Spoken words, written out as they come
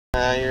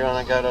Now you're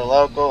gonna go to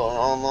local and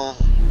online.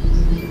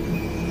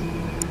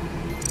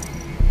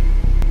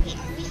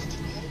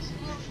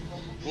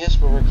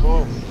 Yes, we're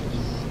recording.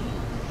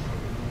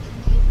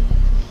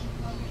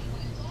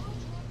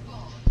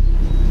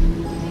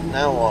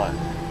 Now what?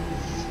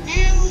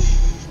 Now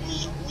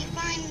we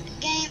find a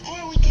game,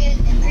 or we could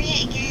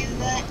create a game,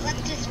 but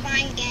let's just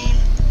find a game.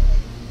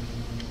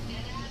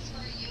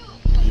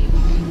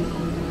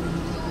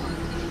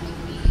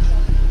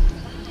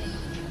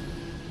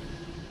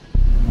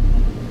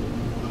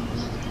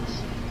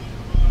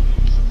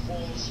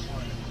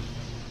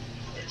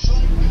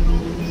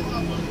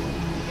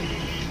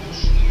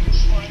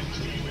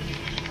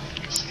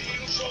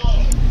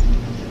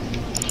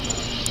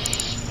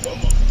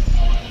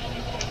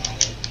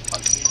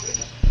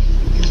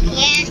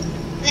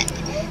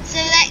 So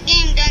that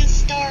game done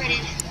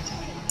started.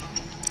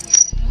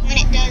 When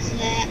it does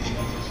that,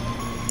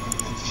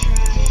 let's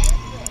try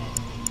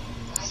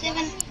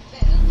 7.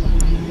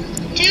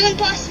 2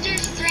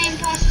 imposters, 3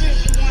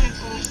 imposters, 1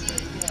 imposter.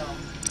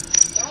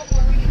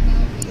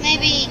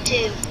 Maybe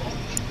 2.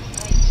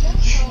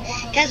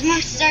 Because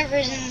most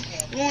servers in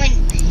 1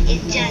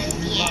 is just,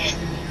 yeah.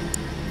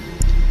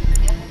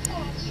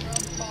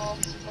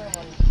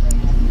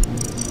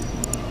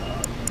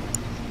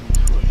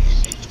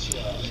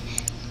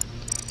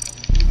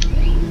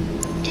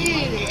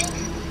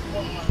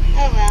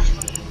 Oh well.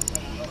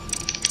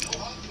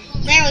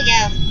 There we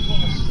go.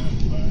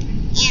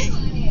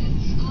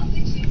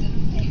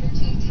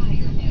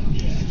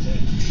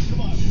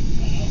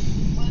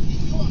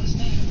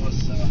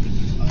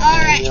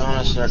 Alright. You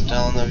want to start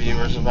telling the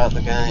viewers about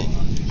the game?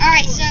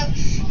 Alright, so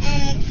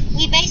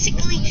we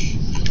basically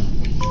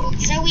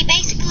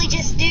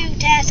just do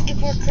tasks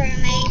if we're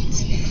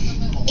crewmates.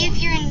 If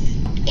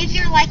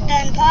you're like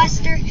the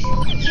imposter,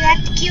 you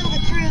have to kill the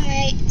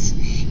crewmates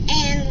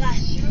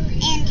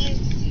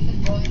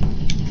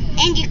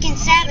and you can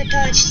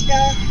sabotage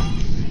stuff.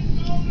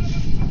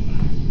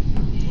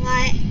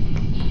 Like,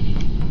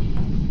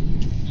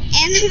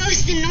 and the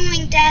most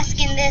annoying task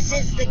in this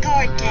is the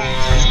card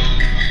task.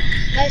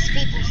 Most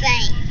people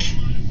think.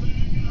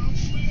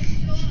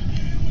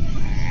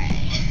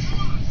 Alright.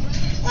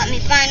 Let me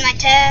find my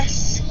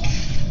task.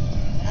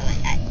 Oh,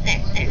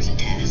 there's a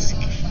task.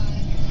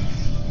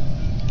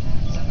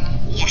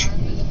 Yeah.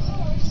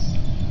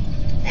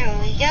 There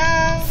we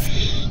go.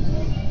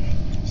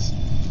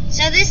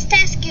 So this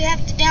task you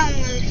have to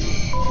download,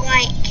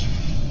 like,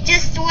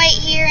 just wait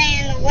here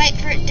and wait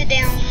for it to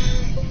download.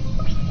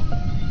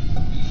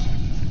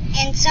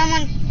 And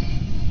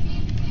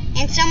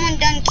someone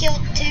done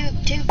killed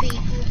two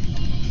people.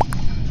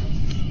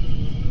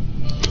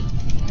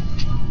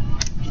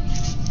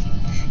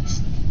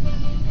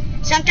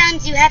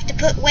 Sometimes you have to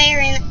put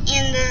where in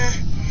the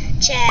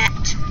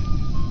chat.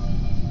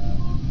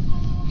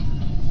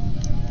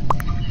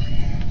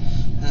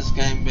 This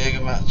game big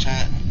about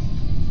chatting.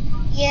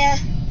 Yeah,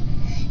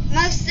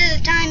 most of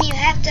the time you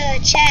have to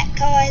chat,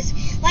 cause,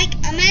 like,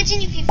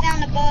 imagine if you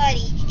found a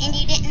body and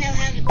you didn't know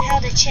how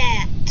to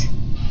chat.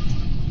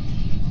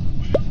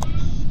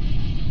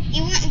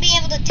 You wouldn't be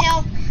able to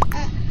tell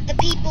the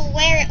people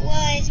where it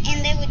was,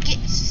 and they would get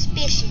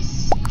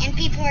suspicious. And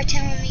people are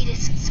telling me to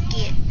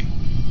skip.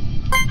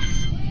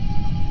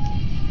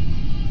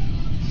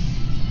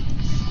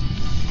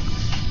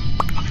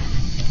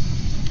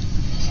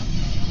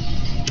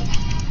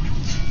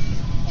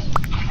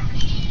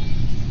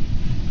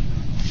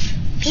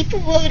 People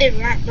voted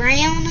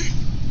brown.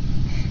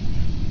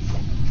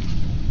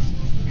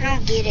 I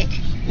don't get it.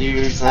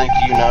 You think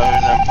you know who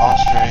the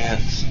imposter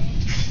is?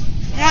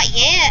 Not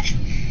yet.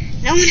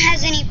 No one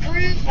has any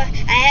proof.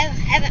 I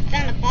haven't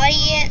found a body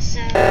yet, so.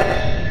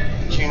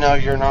 But you know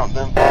you're not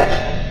the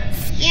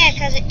imposter? Yeah,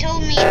 because it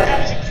told me I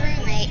was a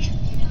crewmate.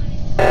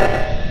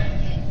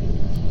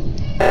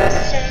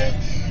 So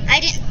I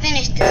didn't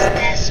finish this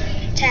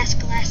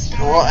task last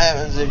time. What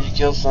happens if you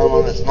kill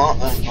someone that's not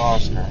the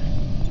imposter?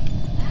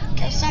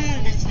 Kill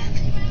someone that's not.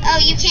 Oh,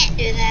 you can't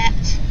do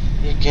that.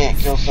 You can't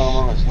kill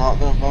someone that's not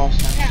the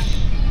imposter? No.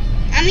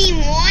 I mean,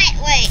 what?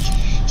 Wait.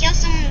 Kill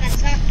someone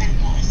that's not the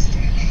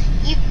imposter.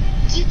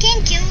 You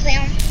can kill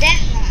them,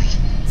 definitely.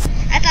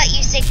 I thought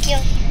you said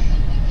kill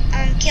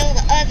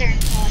the other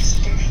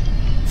imposter.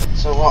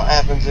 So what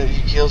happens if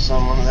you kill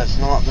someone that's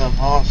not the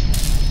imposter?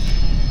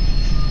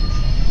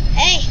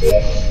 Hey,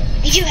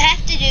 you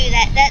have to do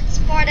that. That's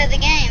part of the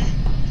game.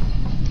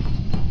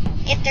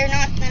 If they're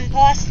not the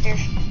imposter.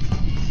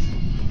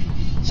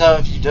 So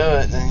if you do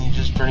it, then you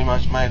just pretty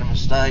much made a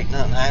mistake.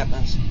 Nothing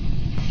happens.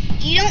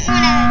 You don't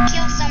want to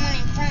kill someone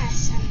in front of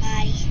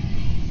somebody,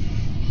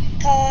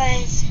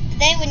 cause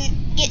they wouldn't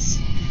get.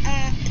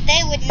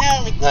 They would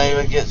know. They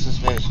would get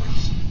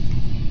suspicious.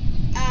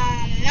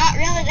 Not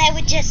really. They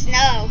would just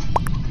know,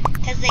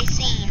 cause they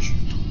seen.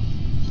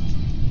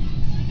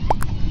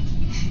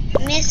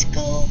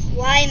 Mystical,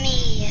 why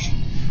me?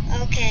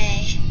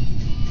 Okay.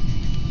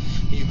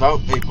 You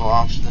vote people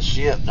off the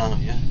ship,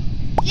 don't you?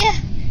 Yeah.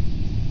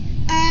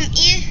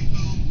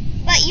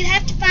 But you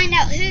have to find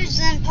out who's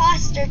the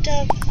imposter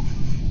to,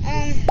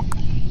 and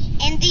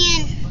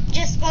then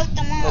just vote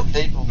them off.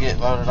 get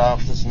voted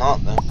off that's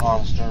not the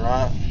imposter,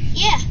 right?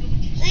 Yeah,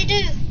 they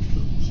do.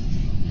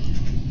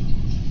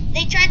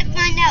 They try to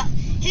find out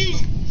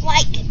who's,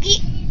 like,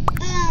 the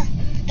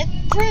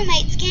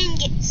crewmates can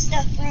get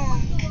stuff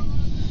wrong.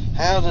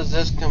 How does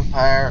this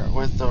compare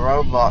with the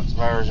Roblox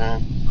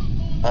version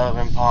of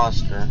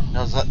imposter?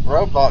 Because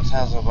Roblox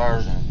has a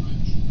version.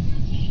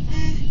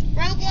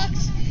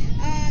 Roblox,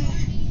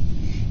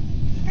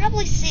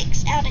 probably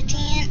 6 out of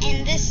 10,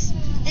 and this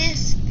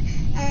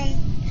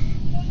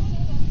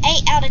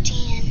 8 out of 10.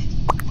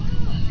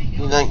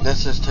 You think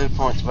this is 2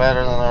 points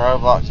better than the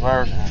Roblox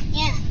version?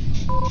 Yeah.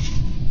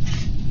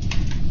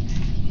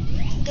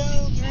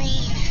 Go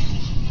green.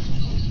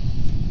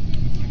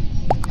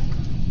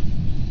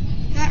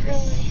 Not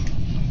really.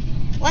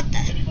 What the?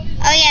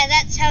 Oh yeah,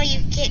 that's how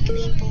you kick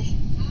people.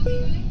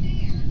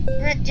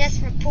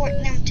 Just report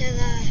them to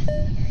the...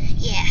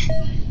 Yeah.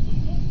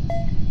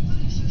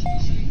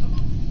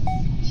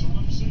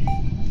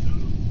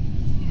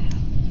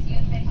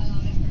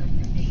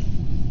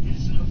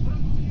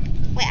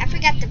 Wait, I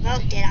forgot to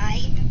vote, did I?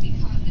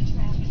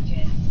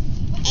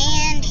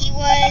 And he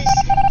was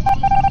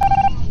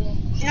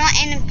not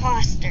an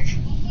imposter.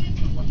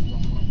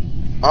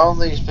 All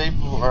these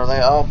people, are they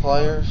all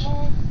players?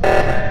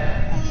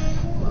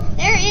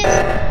 There is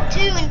 2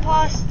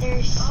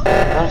 imposters.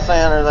 I'm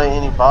saying, are they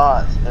any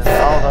bots? Is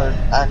all those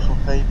actual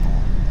people?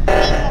 I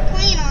mean, we're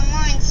playing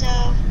online, so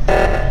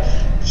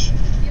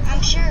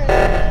I'm sure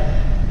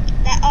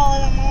that all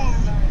of them are.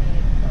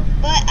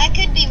 But I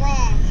could be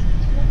wrong.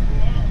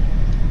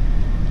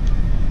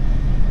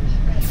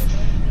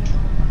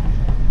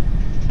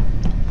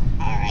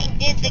 Alright,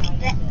 did the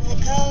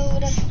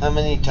code. How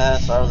many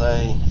tasks are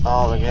they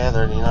all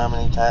together? Do you know how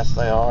many tasks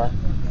they are?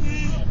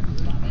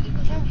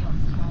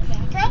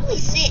 Probably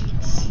 6.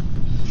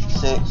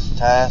 6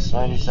 tasks,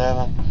 maybe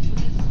 7?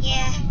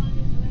 Yeah.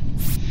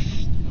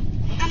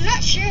 I'm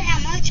not sure how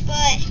much,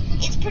 but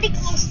it's pretty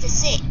close to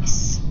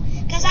 6.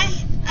 Because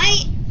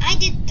I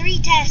did 3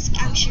 tasks,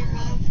 I'm sure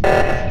of.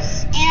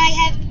 And I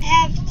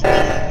have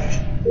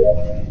 3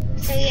 more.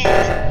 So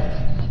yeah.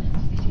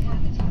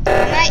 I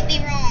might be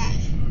wrong.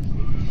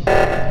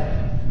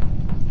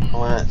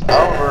 When it's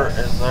over,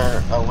 is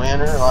there a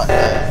winner, like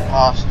the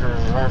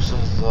imposters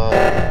versus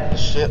the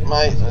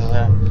shipmates?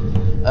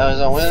 Is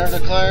a winner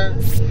declared?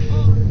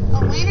 A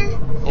winner?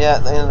 Yeah,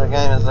 at the end of the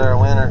game, is there a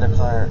winner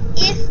declared?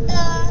 If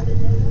the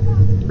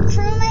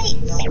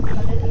crewmates...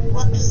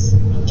 Whoops.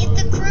 If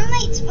the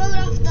crewmates vote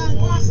off the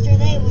imposter,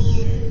 they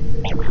win.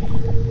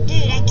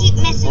 Dude, I keep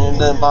messing And with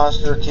the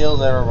imposter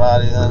kills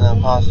everybody, then the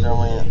imposter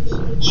wins.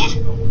 Yeah.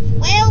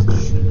 Well,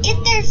 if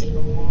there's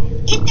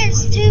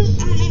 2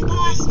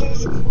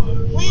 imposters,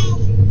 well,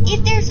 if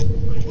there's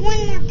 1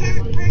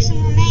 more person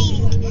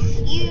remaining,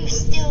 you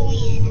still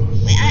win.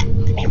 Wait,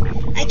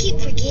 I keep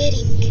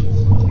forgetting.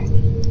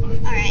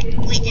 Alright,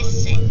 wait just a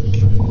sec.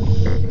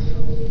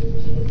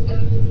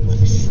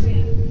 Whoops.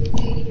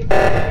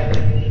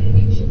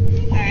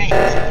 Alright.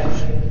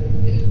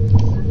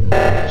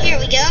 Here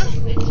we go.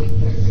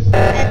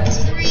 That's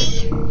 3.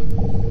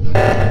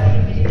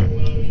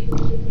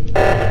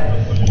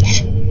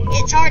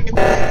 It's hard to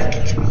play on the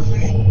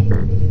controller.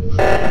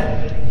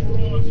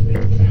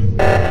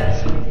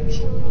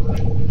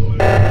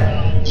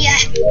 Yeah,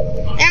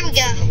 there we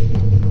go.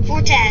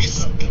 4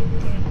 tasks.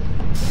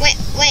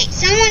 Wait,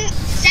 someone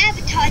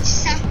sabotaged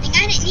something.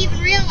 I didn't even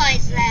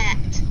realize that.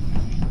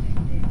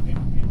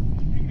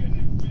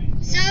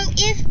 So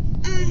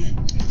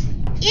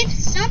if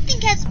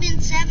something has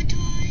been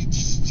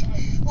sabotaged,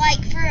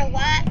 like for a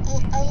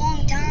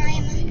long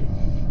time,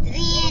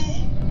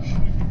 then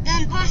the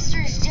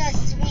imposters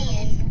just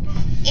win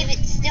if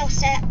it's still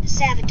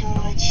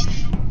sabotaged.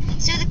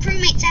 So the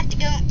crewmates have to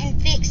go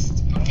and fix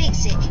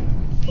it.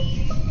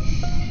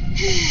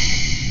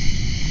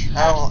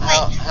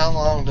 How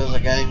long does a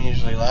game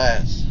usually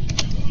last?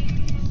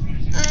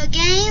 A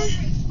game?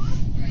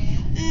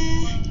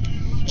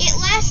 It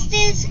lasts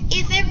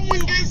if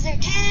everyone does their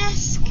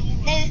task.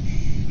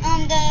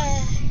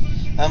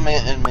 I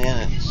meant in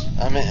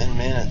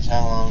minutes.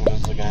 How long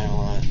does the game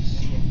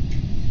last?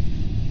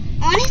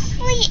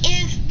 Honestly,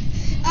 if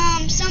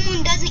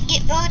someone doesn't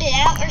get voted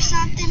out or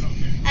something,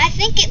 I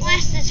think it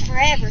lasts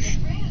forever.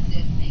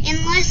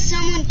 Unless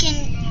someone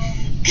can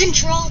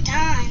control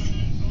time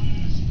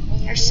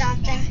or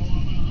something.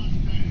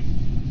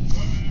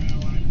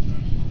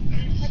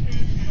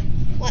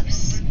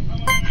 Whoops.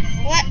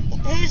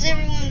 Who's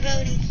everyone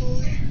voting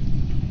for?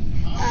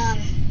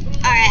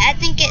 Alright, I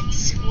think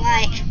it's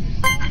white.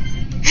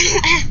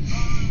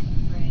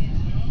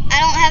 I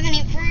don't have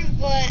any proof,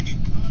 but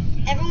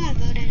everyone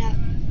voted out.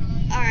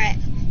 Alright,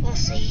 we'll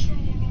see.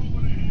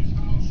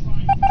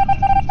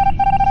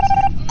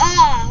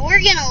 Oh,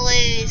 we're gonna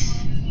lose.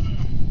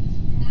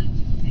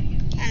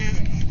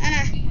 I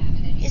know.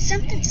 Is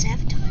something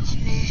sabotaged?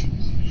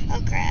 Nah.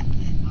 Oh crap.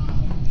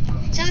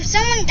 So if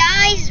someone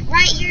dies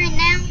right here and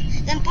now,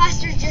 the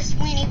imposters just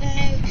win even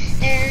though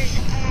there's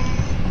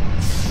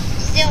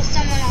still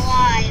someone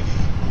alive.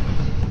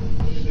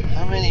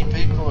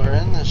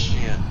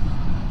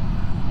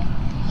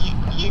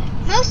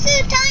 Most of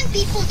of the time,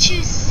 people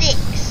choose 6.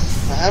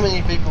 Now, how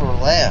many people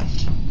are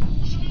left?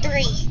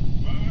 3.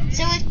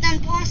 So if the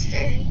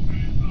imposter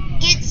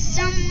gets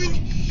someone,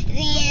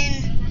 then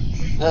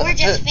we're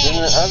just Then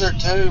the finished. other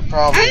 2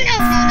 probably. No.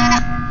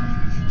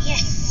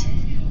 Yes.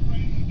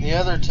 The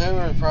other 2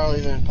 are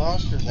probably the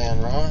imposters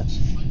then, right?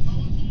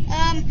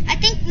 I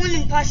think one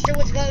imposter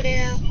was voted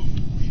out.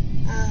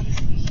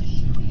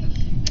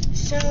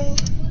 So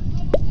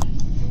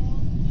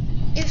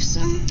if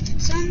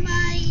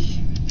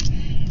somebody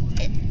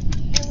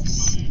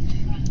else,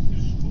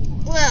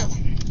 well,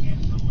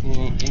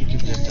 You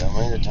could just tell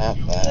me to type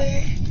that.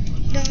 we're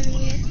done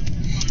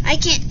with. I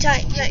can't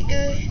type that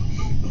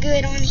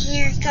good on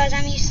here because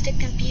I'm used to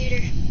computer.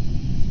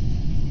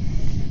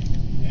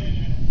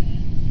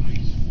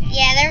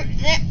 Yeah,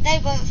 they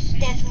both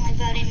definitely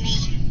voted me.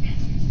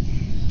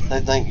 They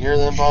think you're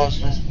the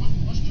imposter?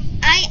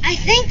 I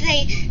think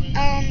they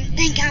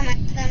think I'm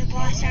the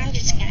imposter. I'm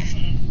just gonna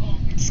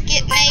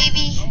skip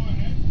maybe.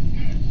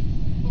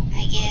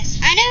 I guess.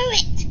 I knew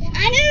it!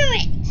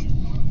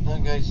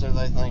 Okay, so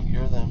they think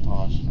you're the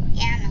imposter.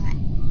 Yeah, I know it.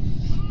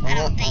 I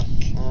don't think.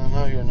 I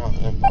know you're not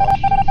the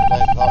imposter, but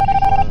they thought you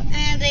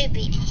were. They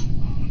beat me.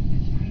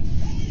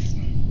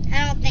 I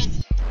don't think.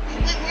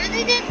 Wait, were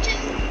they dead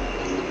too?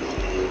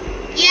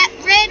 Yeah,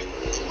 Red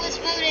was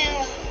voted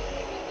off.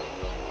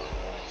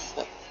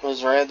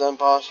 Was Red the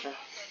imposter?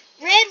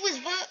 Red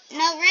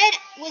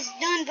was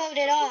done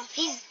voted off.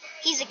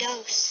 He's a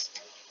ghost.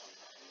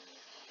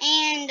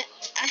 And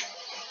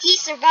he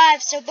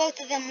survived, so both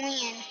of them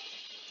win.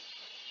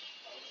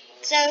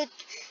 So,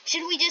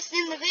 should we just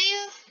end the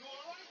video?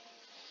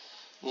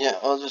 Yeah,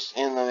 I'll just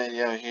end the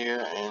video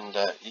here, and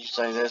you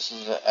say this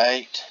is an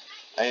 8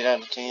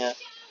 out of 10? Yeah.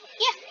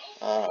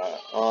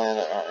 Alright, I'll end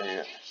it right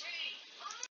here.